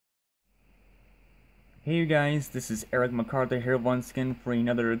Hey you guys, this is Eric MacArthur here once again for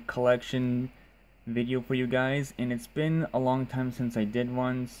another collection video for you guys, and it's been a long time since I did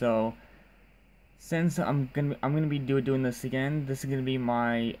one, so since I'm gonna be doing this again, this is gonna be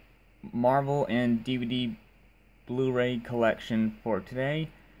my Marvel and DVD Blu-ray collection for today.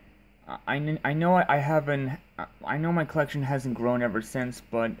 I know I haven't I know my collection hasn't grown ever since,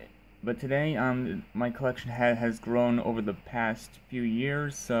 but today my collection has grown over the past few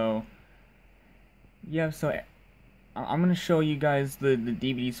years, so yeah, so I'm gonna show you guys the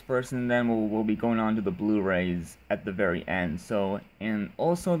DVDs first, and then we'll be going on to the Blu-rays at the very end. So, and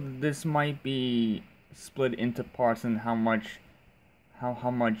also this might be split into parts and how much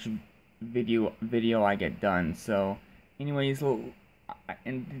video I get done. So, anyways,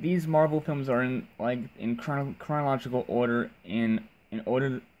 and these Marvel films are in chronological order in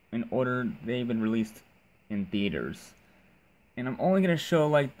order they've been released in theaters, and I'm only gonna show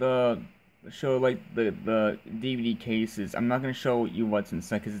the DVD cases. I'm not gonna show you what's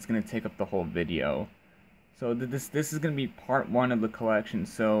inside because it's gonna take up the whole video. So this is gonna be part one of the collection.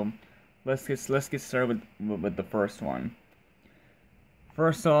 So let's get started with the first one.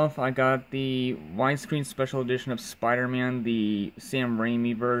 First off, I got the widescreen special edition of Spider-Man, the Sam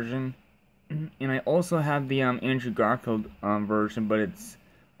Raimi version, and I also have the Andrew Garfield version, but it's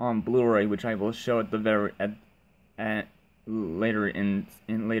on Blu-ray, which I will show at the very at later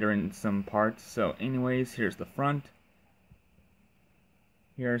in some parts. So anyways, here's the front,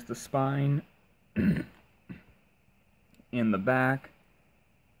 here's the spine in the back,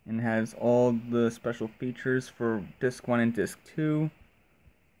 and has all the special features for disc 1 and disc 2.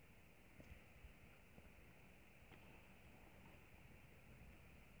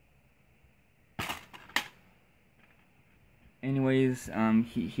 Anyways,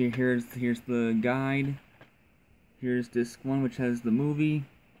 here's the guide. Here's disc 1, which has the movie,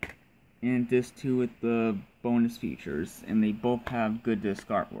 and disc 2 with the bonus features, and they both have good disc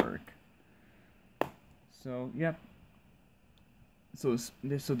artwork. So, yep. So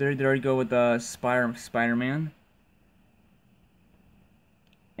there you go with the Spider-Man.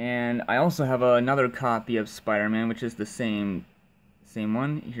 And I also have another copy of Spider-Man, which is the same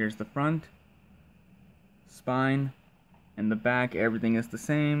one. Here's the front, spine, and the back. Everything is the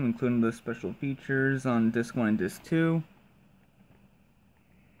same, including the special features on disc 1 and disc 2.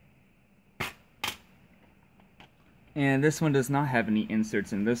 And this one does not have any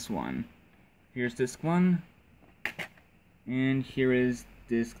inserts in this one. Here's disc 1, and here is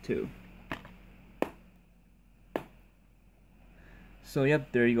disc 2. So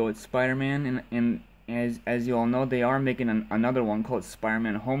yep, there you go with Spider-Man, and as you all know, they are making another one called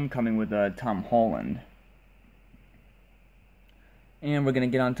Spider-Man Homecoming with Tom Holland. And we're going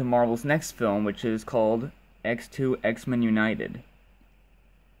to get on to Marvel's next film, which is called X2 X-Men United.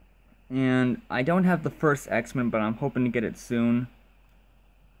 And I don't have the first X-Men, but I'm hoping to get it soon.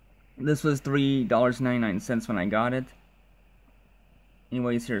 This was $3.99 when I got it.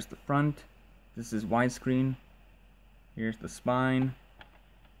 Anyways, here's the front. This is widescreen. Here's the spine.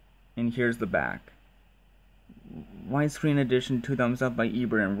 And here's the back. Widescreen edition, 2 thumbs up by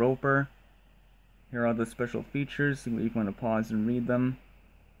Ebert and Roper. Here are the special features, if you want to pause and read them.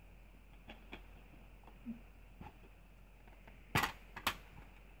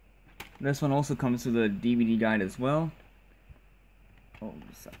 This one also comes with a DVD guide as well. Oh,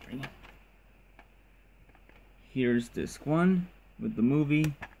 sorry. Here's disc 1 with the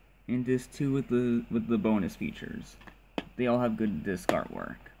movie, and disc 2 with the bonus features. They all have good disc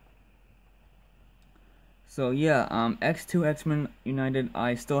artwork. So yeah, X2 X-Men United,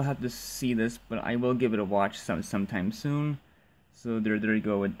 I still have to see this, but I will give it a watch sometime soon. So there you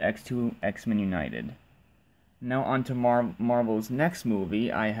go with X2 X-Men United. Now on to Marvel's next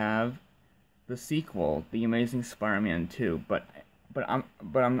movie. I have the sequel, The Amazing Spider-Man 2, but I'm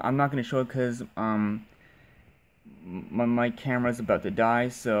not gonna show it because my camera's about to die.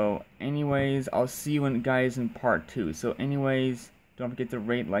 So anyways, I'll see you guys in part 2. So anyways, don't forget to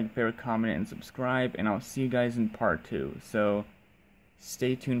rate, like, favorite, comment, and subscribe, and I'll see you guys in part 2. So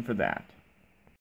stay tuned for that.